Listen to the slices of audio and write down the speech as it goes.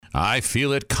I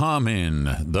feel it coming,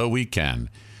 the weekend.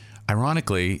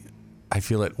 Ironically, I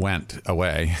feel it went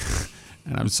away,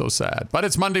 and I'm so sad. But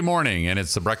it's Monday morning, and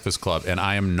it's the Breakfast Club, and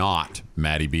I am not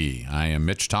Maddie B. I am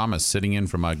Mitch Thomas, sitting in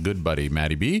for my good buddy,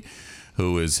 Maddie B.,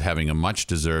 who is having a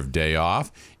much-deserved day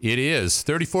off. It is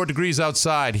 34 degrees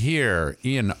outside here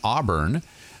in Auburn,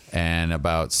 and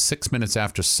about 6 minutes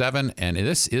after 7, and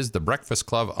this is the Breakfast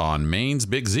Club on Maine's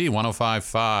Big Z,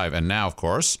 105.5, and now, of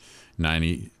course,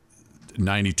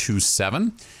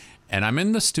 92.7. And I'm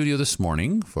in the studio this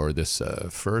morning for this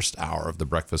first hour of the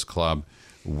Breakfast Club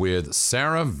with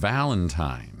Sara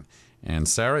Valentine. And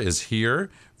Sara is here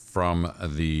from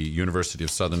the University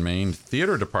of Southern Maine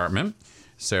Theater Department.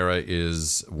 Sara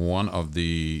is one of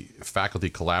the faculty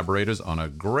collaborators on a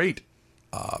great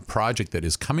project that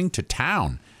is coming to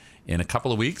town in a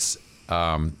couple of weeks.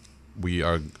 The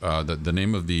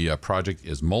name of the project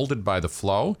is Molded by the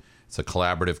Flow. It's a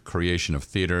collaborative creation of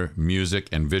theater, music,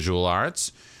 and visual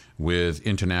arts with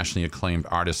internationally acclaimed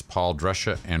artists Paul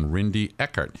Drescher and Rindy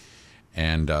Eckert.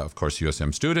 And, of course,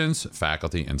 USM students,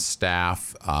 faculty, and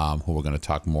staff who we're going to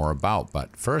talk more about.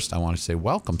 But first, I want to say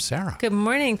welcome, Sara. Good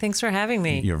morning. Thanks for having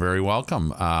me. You're very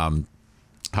welcome.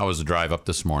 How was the drive up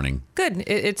this morning? Good.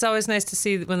 It's always nice to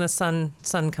see when the sun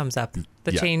comes up.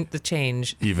 The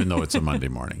change. Even though it's a Monday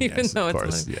morning. Even yes, though of it's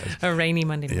course, yes. a rainy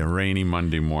Monday morning. A rainy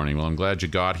Monday morning. Well, I'm glad you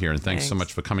got here, and thanks so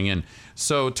much for coming in.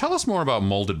 So tell us more about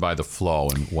Molded by the Flow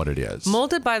and what it is.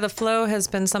 Molded by the Flow has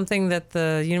been something that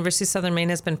the University of Southern Maine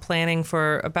has been planning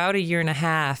for about a year and a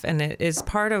half, and it is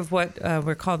part of what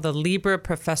we're called the Libra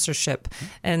Professorship.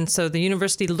 And so the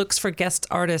university looks for guest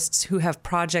artists who have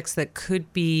projects that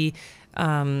could be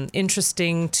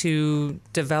interesting to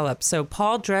develop. So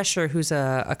Paul Drescher, who's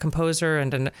a composer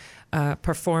and a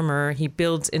performer, he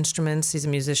builds instruments, he's a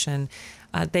musician.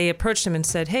 They approached him and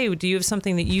said, hey, do you have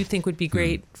something that you think would be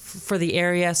great for the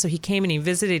area? So he came and he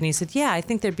visited and he said, yeah, I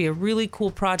think there'd be a really cool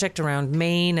project around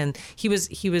Maine. And he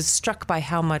was struck by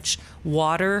how much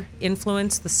water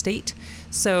influenced the state.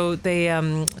 So they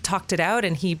talked it out,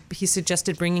 and he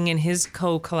suggested bringing in his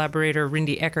co-collaborator,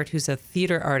 Rindy Eckert, who's a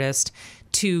theater artist,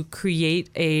 to create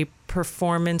a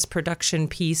performance production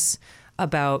piece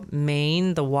about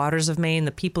Maine, the waters of Maine,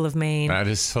 the people of Maine. That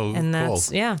is so and cool.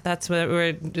 That's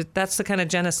the kind of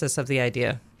genesis of the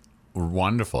idea.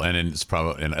 Wonderful. And it's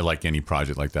probably, and like any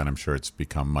project like that, I'm sure it's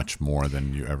become much more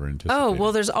than you ever anticipated. Oh,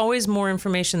 well, there's always more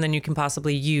information than you can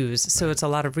possibly use. So It's a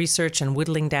lot of research and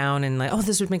whittling down and like, oh,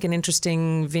 this would make an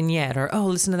interesting vignette, or, oh,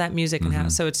 listen to that music. And how.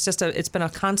 So it's been a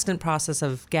constant process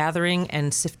of gathering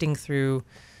and sifting through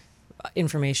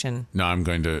information. Now I'm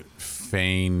going to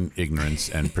feign ignorance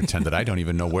and pretend that I don't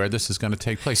even know where this is going to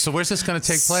take place. So where's this going to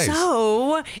take place?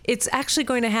 So it's actually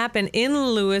going to happen in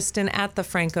Lewiston at the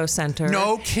Franco Center.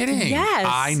 No kidding. Yes.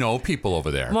 I know people over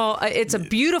there. Well, it's a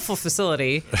beauful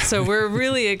facility, so we're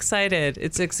really excited.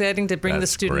 It's exciting to bring the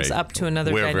students great. up to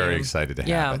another We're venue. very excited to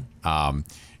have it.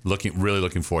 Really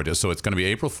looking forward to it. So it's going to be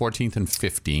April 14th and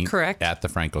 15th. Correct. At the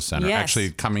Franco Center. Yes.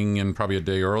 Actually, coming in probably a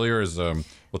day earlier is,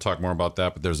 we'll talk more about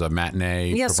that, but there's a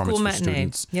matinee performance school for matinee.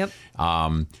 students. Yep.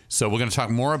 So we're going to talk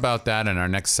more about that in our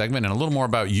next segment, and a little more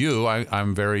about you.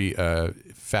 I'm very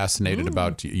fascinated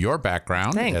about your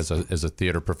background as a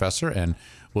theater professor, and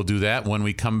we'll do that when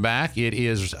we come back. It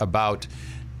is about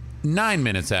 9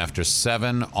 minutes after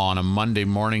 7 on a Monday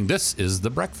morning. This is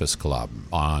the Breakfast Club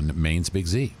on Maine's Big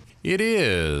Z. It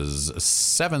is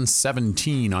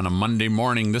 7:17 on a Monday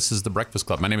morning. This is the Breakfast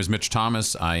Club. My name is Mitch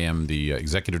Thomas. I am the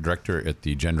executive director at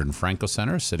the Gender and Franco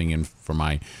Center, sitting in for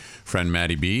my friend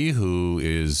Maddie B., who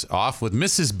is off with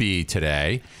Mrs. B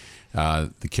today. The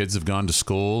kids have gone to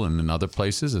school and in other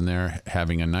places, and they're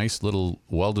having a nice little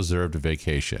well-deserved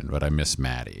vacation, but I miss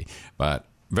Maddie. But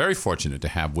very fortunate to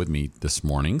have with me this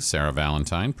morning Sara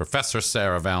Valentine, Professor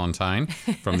Sara Valentine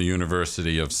from the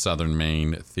University of Southern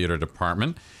Maine Theater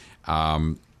Department.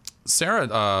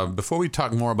 Sara, before we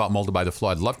talk more about Molded by the Flow,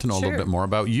 I'd love to know a little bit more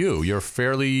about you. You're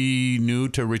fairly new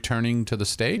to returning to the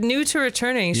state? New to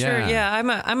returning, sure. Yeah,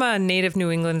 I'm a native New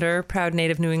Englander, proud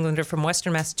native New Englander from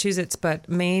Western Massachusetts, but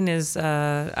Maine is,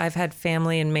 I've had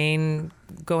family in Maine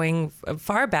going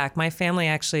far back. My family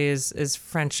actually is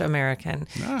French American.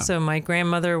 Ah. So my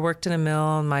grandmother worked in a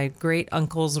mill, and my great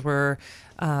uncles were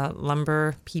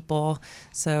lumber people.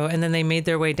 So, and then they made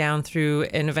their way down through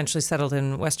and eventually settled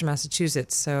in Western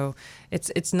Massachusetts. So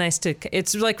it's nice to,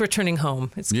 it's like returning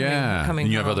home. It's coming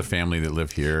and you home. have other family that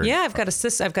live here. Yeah, I've got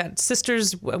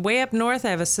sisters way up north. I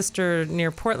have a sister near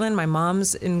Portland. My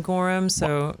mom's in Gorham.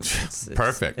 So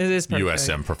perfect. It is perfect.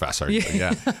 USM professor.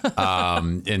 Yeah.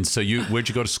 And so where where'd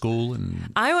you go to school?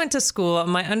 I went to school.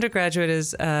 My undergraduate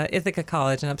is Ithaca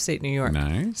College in upstate New York.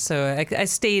 Nice. So I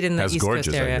stayed in the East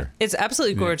Coast area. It's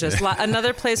absolutely gorgeous.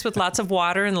 Another place with lots of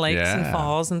water and lakes and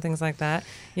falls and things like that.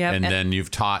 Yeah. And then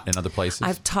you've taught in other places?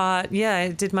 I've taught, I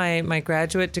did my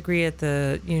graduate degree at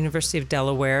the University of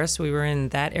Delaware, so we were in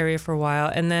that area for a while.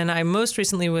 And then I most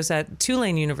recently was at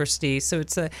Tulane University. So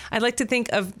I like to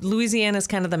think of Louisiana as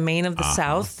kind of the Maine of the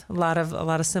South. A lot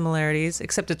of similarities,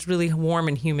 except it's really warm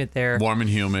and humid there. Warm and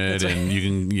humid, and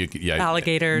you can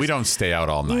alligators. We don't stay out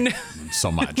all night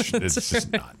so much. It's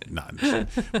just not.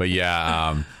 But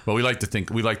but we like to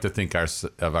think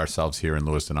of ourselves here in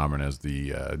Lewiston, Auburn as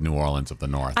the New Orleans of the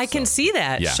North. I can see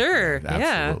that. Sure.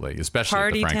 Absolutely. Especially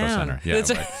Party at the Franco town. Center. Yeah.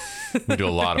 Right. We do a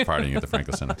lot of partying at the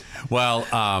Franco Center. Well,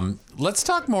 let's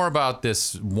talk more about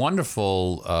this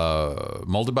wonderful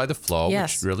Molded by the Flow,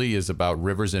 which really is about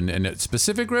rivers and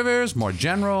specific rivers, more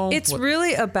general. It's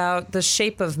really about the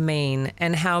shape of Maine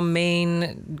and how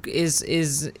Maine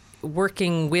is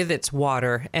working with its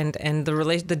water and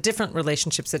the different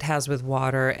relationships it has with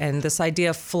water, and this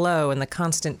idea of flow and the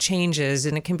constant changes,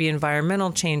 and it can be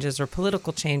environmental changes or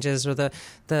political changes or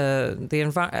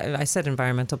I said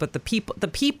environmental, but the people,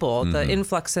 the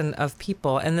influx of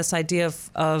people, and this idea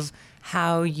of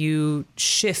how you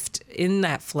shift in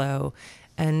that flow.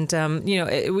 And,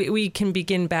 we can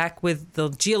begin back with the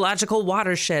geological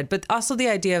watershed, but also the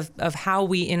idea of how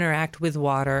we interact with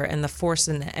water and the force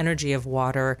and the energy of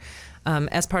water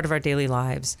as part of our daily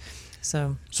lives.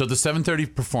 So the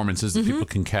 7:30 performances that people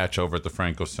can catch over at the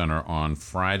Franco Center on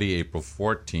Friday, April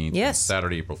 14th and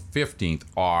Saturday, April 15th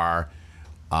are...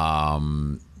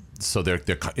 So they're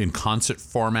in concert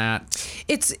format.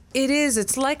 It is.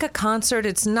 It's like a concert.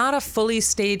 It's not a fully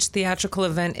staged theatrical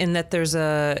event in that there's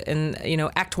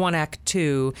Act 1, Act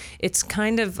 2. It's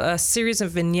kind of a series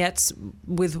of vignettes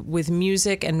with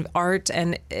music and art,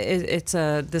 and it's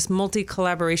this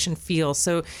multi-collaboration feel.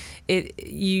 So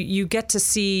you get to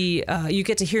see, you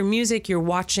get to hear music. You're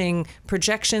watching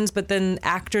projections, but then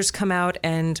actors come out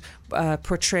and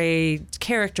portray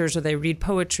characters, or they read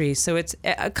poetry. So it's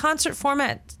a concert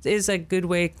format is a good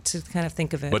way to kind of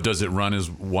think of it. But does it run as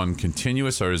one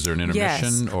continuous, or is there an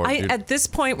intermission? Yes. At this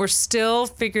point, we're still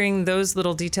figuring those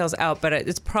little details out, but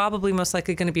it's probably most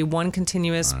likely going to be one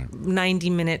continuous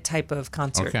 90-minute type of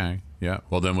concert. Okay. Yeah.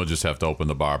 Well, then we'll just have to open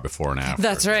the bar before and after.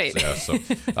 That's right. Yeah, so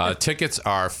tickets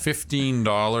are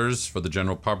 $15 for the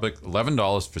general public,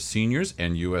 $11 for seniors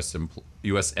and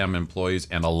USM employees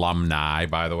and alumni,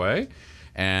 by the way,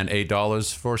 and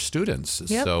 $8 for students.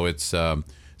 Yep. So it's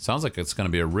sounds like it's going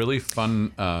to be a really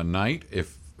fun night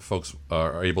if folks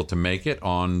are able to make it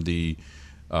on the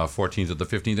 14th or the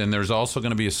 15th. And there's also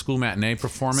going to be a school matinee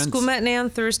performance. School matinee on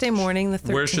Thursday morning, the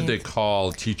 13th. Where should they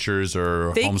call teachers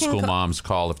or homeschool moms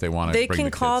if they want to bring the kids? They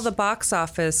can call the box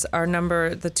office, our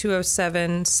number, the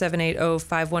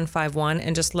 207-780-5151,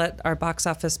 and just let our box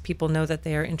office people know that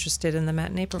they are interested in the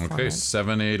matinee performance. Okay,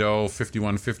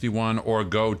 780-5151, or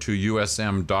go to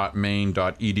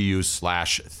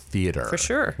usm.maine.edu/theater. For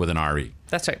sure. With an RE.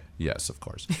 That's right. Yes, of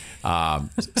course.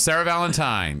 Sarah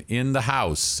Valentine in the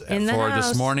house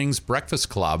this morning's Breakfast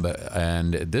Club,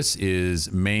 and this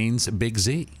is Maine's Big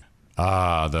Z.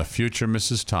 The future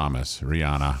Mrs. Thomas,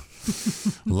 Rihanna.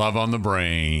 Love on the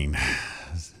Brain,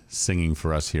 singing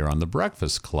for us here on the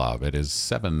Breakfast Club. It is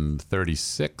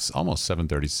 7:36, almost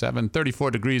 7:37,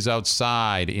 34 degrees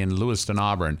outside in Lewiston,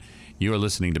 Auburn. You are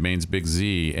listening to Maine's Big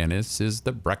Z, and this is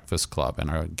the Breakfast Club. And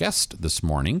our guest this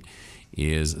morning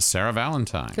is Sara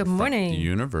Valentine. Good morning. From the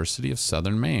University of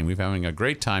Southern Maine. We've been having a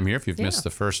great time here. If you've missed the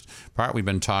first part, we've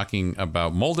been talking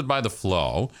about Molded by the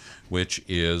Flow, which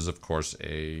is, of course,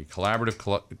 a collaborative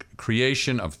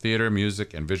creation of theater,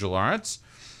 music, and visual arts,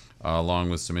 along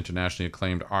with some internationally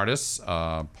acclaimed artists,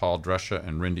 Paul Drescher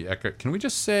and Rindy Eckert. Can we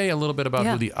just say a little bit about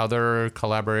who the other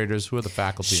collaborators, who are the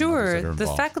faculty? Sure. The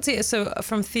faculty, so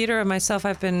from theater, myself,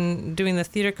 I've been doing the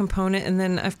theater component, and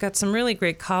then I've got some really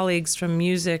great colleagues from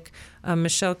music,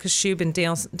 Michelle Kashub and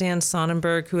Dan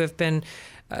Sonnenberg, who have been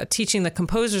teaching the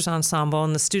composers ensemble,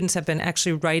 and the students have been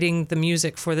actually writing the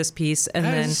music for this piece. And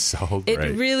that then is so great.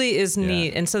 It really is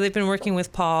neat. And so they've been working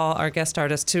with Paul, our guest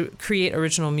artist, to create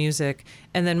original music.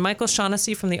 And then Michael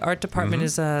Shaughnessy from the art department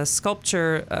is a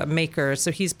sculpture maker.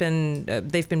 So they've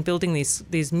been building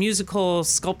these musical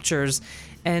sculptures.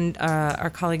 And our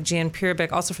colleague Jan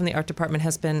Pierbeck, also from the art department,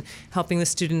 has been helping the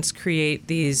students create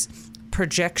these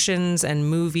projections and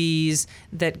movies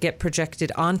that get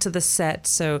projected onto the set.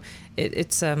 So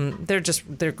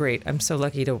they're great. I'm so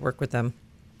lucky to work with them.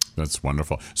 That's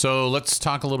wonderful. So let's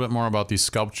talk a little bit more about these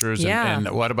sculptures. And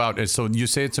what about, so you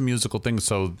say it's a musical thing.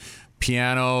 So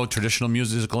piano, traditional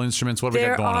musical instruments? What have we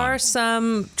got going on? There are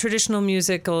some traditional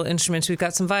musical instruments. We've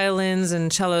got some violins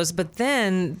and cellos, but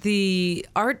then the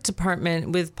art department,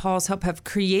 with Paul's help, have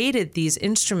created these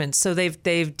instruments. So they've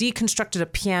deconstructed a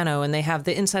piano, and they have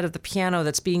the inside of the piano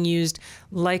that's being used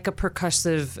like a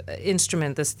percussive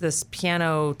instrument, this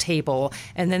piano table.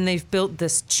 And then they've built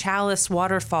this chalice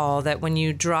waterfall that when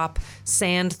you drop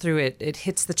sand through it, it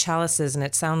hits the chalices, and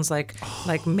it sounds like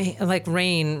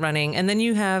rain running. And then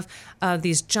you have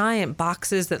these giant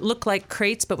boxes that look like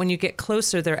crates, but when you get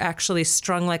closer, they're actually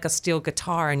strung like a steel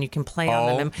guitar, and you can play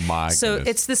on them. So goodness.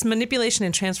 It's this manipulation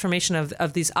and transformation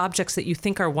of these objects that you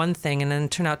think are one thing and then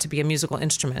turn out to be a musical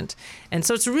instrument. And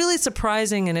so it's really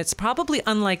surprising, and it's probably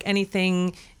unlike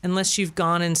anything unless you've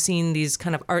gone and seen these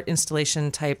kind of art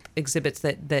installation type exhibits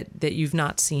that you've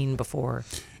not seen before.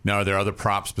 Now, are there other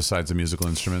props besides the musical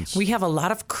instruments? We have a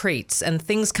lot of crates, and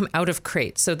things come out of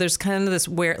crates. So there's kind of this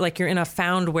like you're in a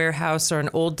found warehouse or an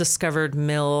old discovered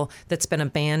mill that's been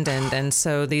abandoned. And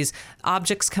so these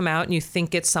objects come out, and you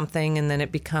think it's something, and then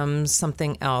it becomes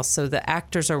something else. So the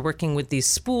actors are working with these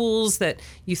spools that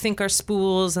you think are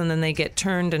spools, and then they get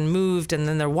turned and moved, and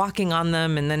then they're walking on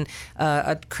them, and then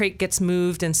a crate gets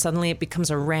moved, and suddenly it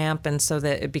becomes a ramp, and so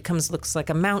that it looks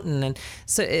like a mountain. And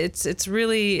so it's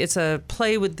a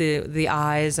play with the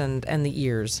eyes and the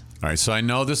ears. All right, so I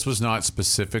know this was not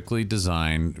specifically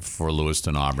designed for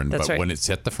Lewiston Auburn, That's but right. when it's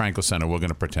at the Franco Center, we're going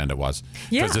to pretend it was.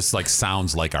 Yeah. Because this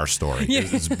sounds like our story. Yeah.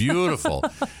 It's beautiful.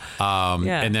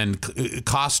 Yeah. And then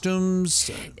costumes?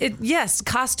 Yes,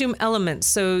 costume elements.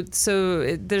 So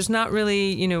there's not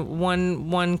really,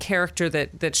 one character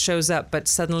that shows up, but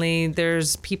suddenly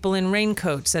there's people in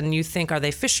raincoats, and you think, are they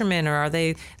fishermen, or are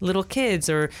they little kids,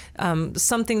 or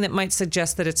something that might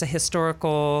suggest that it's a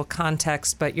historical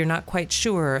context, but you're not quite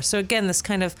sure. So again, this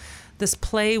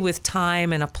play with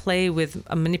time and a play with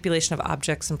a manipulation of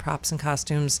objects and props and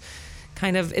costumes,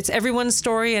 it's everyone's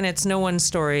story and it's no one's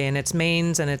story, and it's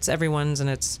Maine's and it's everyone's, and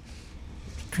it's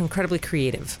incredibly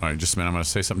creative. All right, just a minute. I'm going to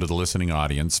say something to the listening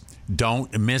audience.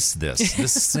 Don't miss this.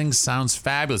 This thing sounds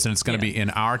fabulous, and it's going to be in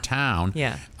our town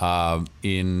in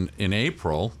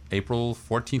April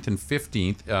 14th and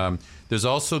 15th. There's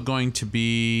also going to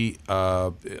be,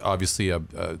 obviously,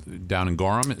 down in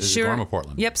Gorham. Is it Gorham or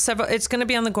Portland? Yep, several. It's going to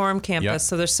be on the Gorham campus. Yep.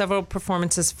 So there's several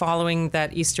performances following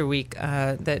that Easter week.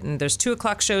 And there's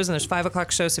 2:00 shows and there's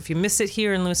 5:00 shows. So if you miss it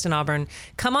here in Lewiston Auburn,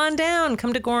 come on down,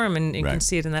 come to Gorham, and you can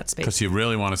see it in that space. Because you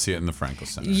really want to see it in the Franco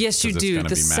Center. Yes, you do.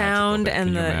 The sound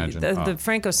and the the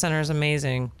Franco Center is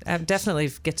amazing.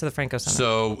 Definitely get to the Franco Center.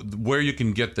 So where you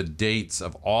can get the dates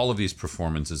of all of these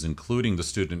performances, including the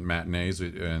student matinees,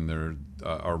 and they're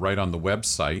are right on the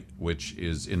website, which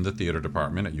is in the theater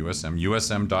department at USM,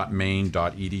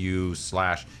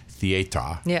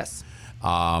 usm.maine.edu/theater. Yes.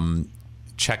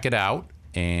 Check it out,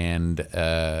 and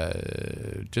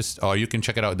you can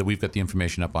check it out. We've got the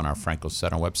information up on our Franco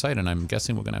Center website, and I'm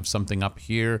guessing we're going to have something up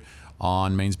here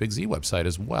on Maine's Big Z website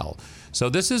as well. So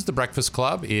this is the Breakfast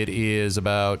Club. It is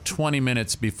about 20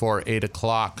 minutes before 8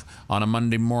 o'clock on a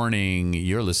Monday morning.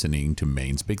 You're listening to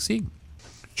Maine's Big Z.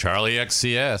 Charlie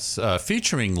XCS,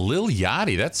 featuring Lil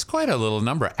Yachty. That's quite a little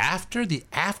number. After the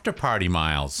after party,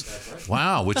 Miles. Right.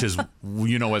 Wow, which is,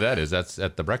 you know what that is. That's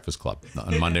at the Breakfast Club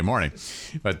on Monday morning.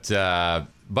 But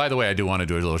by the way, I do want to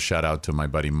do a little shout out to my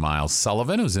buddy Miles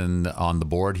Sullivan, who's on the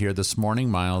board here this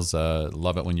morning. Miles,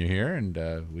 love it when you're here, and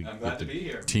I'm glad to be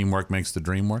here. Teamwork makes the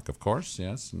dream work, of course.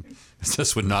 Yes, and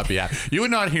this would not be. You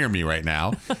would not hear me right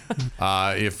now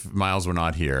if Miles were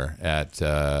not here at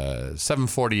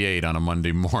 7:48 on a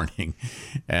Monday morning,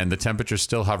 and the temperature's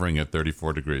still hovering at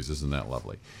 34 degrees. Isn't that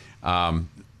lovely?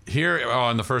 Here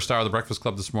on the first hour of the Breakfast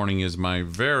Club this morning is my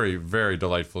very, very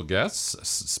delightful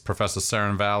guest, Professor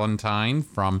Sara Valentine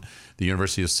from the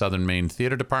University of Southern Maine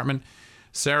Theater Department.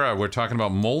 Sara, we're talking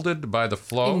about Molded by the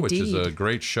Flow, Indeed. Which is a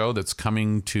great show that's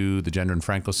coming to the Gender and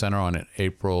Franco Center on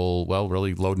April,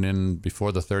 really loading in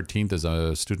before the 13th. There's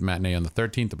a student matinee on the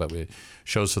 13th, but we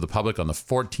shows for the public on the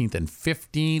 14th and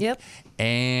 15th. Yep.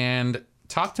 And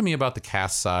talk to me about the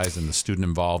cast size and the student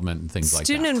involvement and things like that.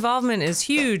 Student involvement is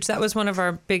huge. That was one of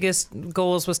our biggest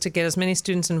goals, was to get as many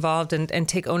students involved and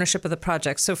take ownership of the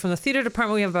project. So from the theater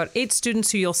department, we have about 8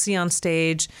 students who you'll see on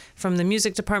stage. From the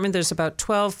music department, there's about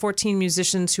 14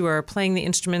 musicians who are playing the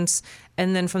instruments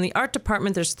And then from the art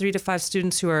department, there's 3 to 5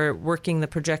 students who are working the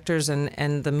projectors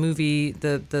and the movie,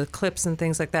 the clips and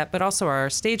things like that. But also our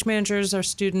stage managers are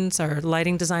students, our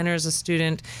lighting designer is a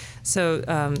student. So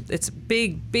it's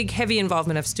big, heavy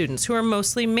involvement of students who are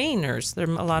mostly Mainers. There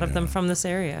are a lot of them from this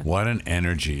area. What an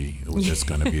energy it's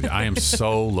going to be. I am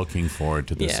so looking forward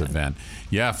to this event.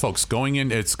 Yeah, folks,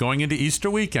 it's going into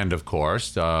Easter weekend, of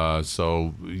course.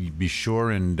 So be sure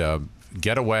and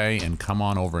get away and come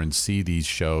on over and see these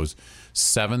shows.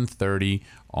 7:30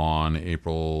 on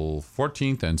April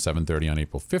 14th and 7:30 on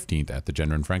April 15th at the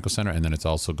Gender and Franco Center. And then it's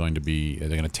also going to be, they're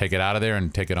going to take it out of there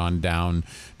and take it on down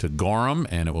to Gorham,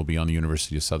 and it will be on the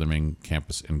University of Southern Maine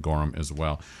campus in Gorham as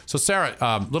well. So Sarah,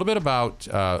 a little bit about,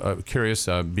 curious,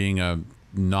 being a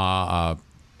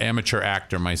amateur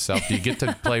actor myself. Do you get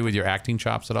to play with your acting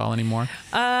chops at all anymore?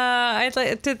 I'd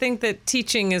like to think that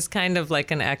teaching is kind of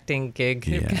like an acting gig.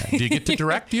 Yeah. Do you get to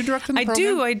direct? Do you direct in the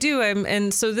program? I do.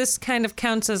 And so this kind of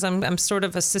counts as I'm sort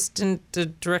of assistant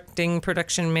directing,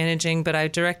 production managing, but I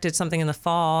directed something in the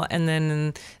fall, and then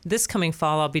in this coming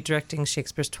fall I'll be directing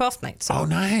Shakespeare's Twelfth Night. So,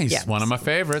 nice. Yeah. One of my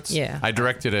favorites. Yeah. I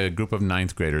directed a group of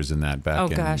 9th graders in that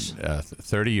back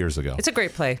 30 years ago. It's a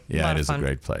great play. Yeah, it is a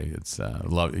great play. It's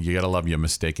you got to love your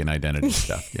mistaken identity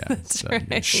stuff. Yeah, that's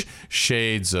right.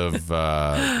 Shades of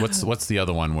what's the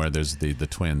other one where there's the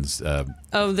twins?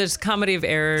 There's Comedy of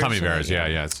Errors. Comedy of Errors.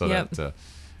 Yeah. So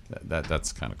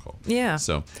that's kind of cool. Yeah.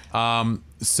 So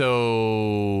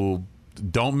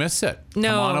don't miss it. No.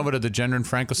 Come on over to the Gender and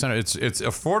Franco Center. It's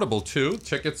affordable too.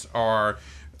 Tickets are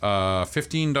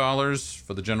 $15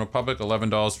 for the general public,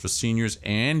 $11 for seniors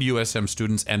and USM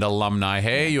students and alumni.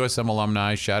 Hey, USM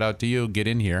alumni, shout out to you. Get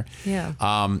in here. Yeah.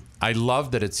 I love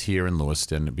that it's here in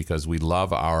Lewiston because we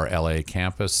love our LA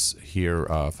campus here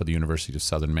for the University of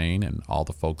Southern Maine and all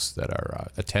the folks that are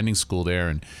attending school there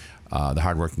and the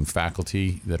hardworking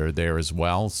faculty that are there as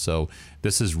well. So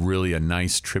this is really a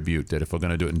nice tribute that if we're going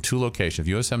to do it in 2 locations,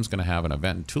 if USM is going to have an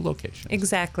event in 2 locations.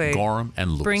 Exactly. Gorham and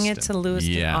Lewiston. Bring it to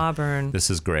Lewiston, Auburn. This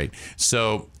is great.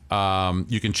 So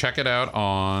you can check it out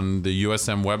on the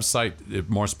USM website,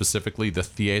 more specifically the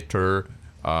theater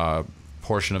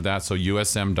portion of that. So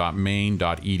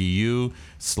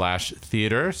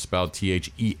usm.maine.edu/theater, spelled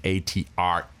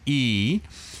THEATRE.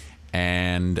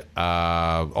 And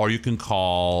or you can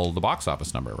call the box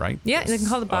office number, right? Yeah, they can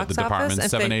call the box the department,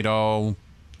 office. 780.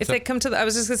 If they come to I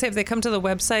was just going to say, if they come to the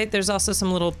website, there's also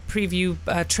some little preview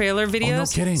trailer videos. Oh, no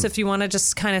kidding. So if you want to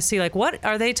just kind of see, like, what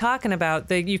are they talking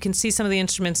about? You can see some of the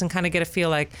instruments and kind of get a feel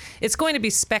like it's going to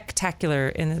be spectacular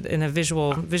in a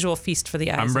visual feast for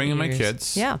the eyes. I'm bringing and my ears.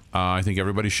 kids. Yeah. I think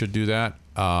everybody should do that.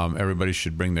 Everybody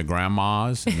should bring their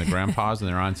grandmas and their grandpas and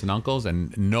their aunts and uncles,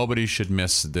 and nobody should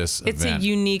miss this It's event.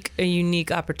 a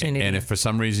unique opportunity. And if for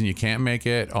some reason you can't make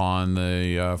it on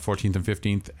the 14th and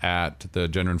 15th at the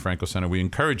Gender and Franco Center, we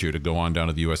encourage you to go on down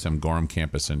to the USM Gorham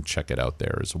campus and check it out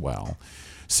there as well.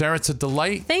 Sarah, it's a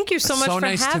delight. Thank you so much for having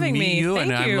me. So nice to meet you,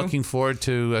 Thank and you. I'm looking forward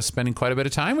to spending quite a bit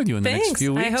of time with you in the next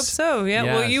few weeks. I hope so. Yeah.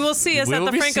 Yes. Well, you will see us we at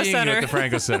the Franco Center. You at the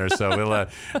Franco Center. So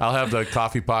I'll have the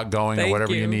coffee pot going or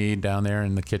whatever you need down there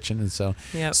in the kitchen. And so,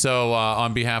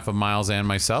 on behalf of Miles and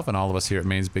myself and all of us here at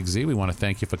Maine's Big Z, we want to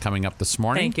thank you for coming up this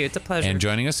morning. Thank you. It's a pleasure. And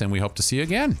joining us, and we hope to see you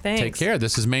again. Thanks. Take care.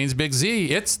 This is Maine's Big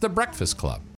Z. It's the Breakfast Club.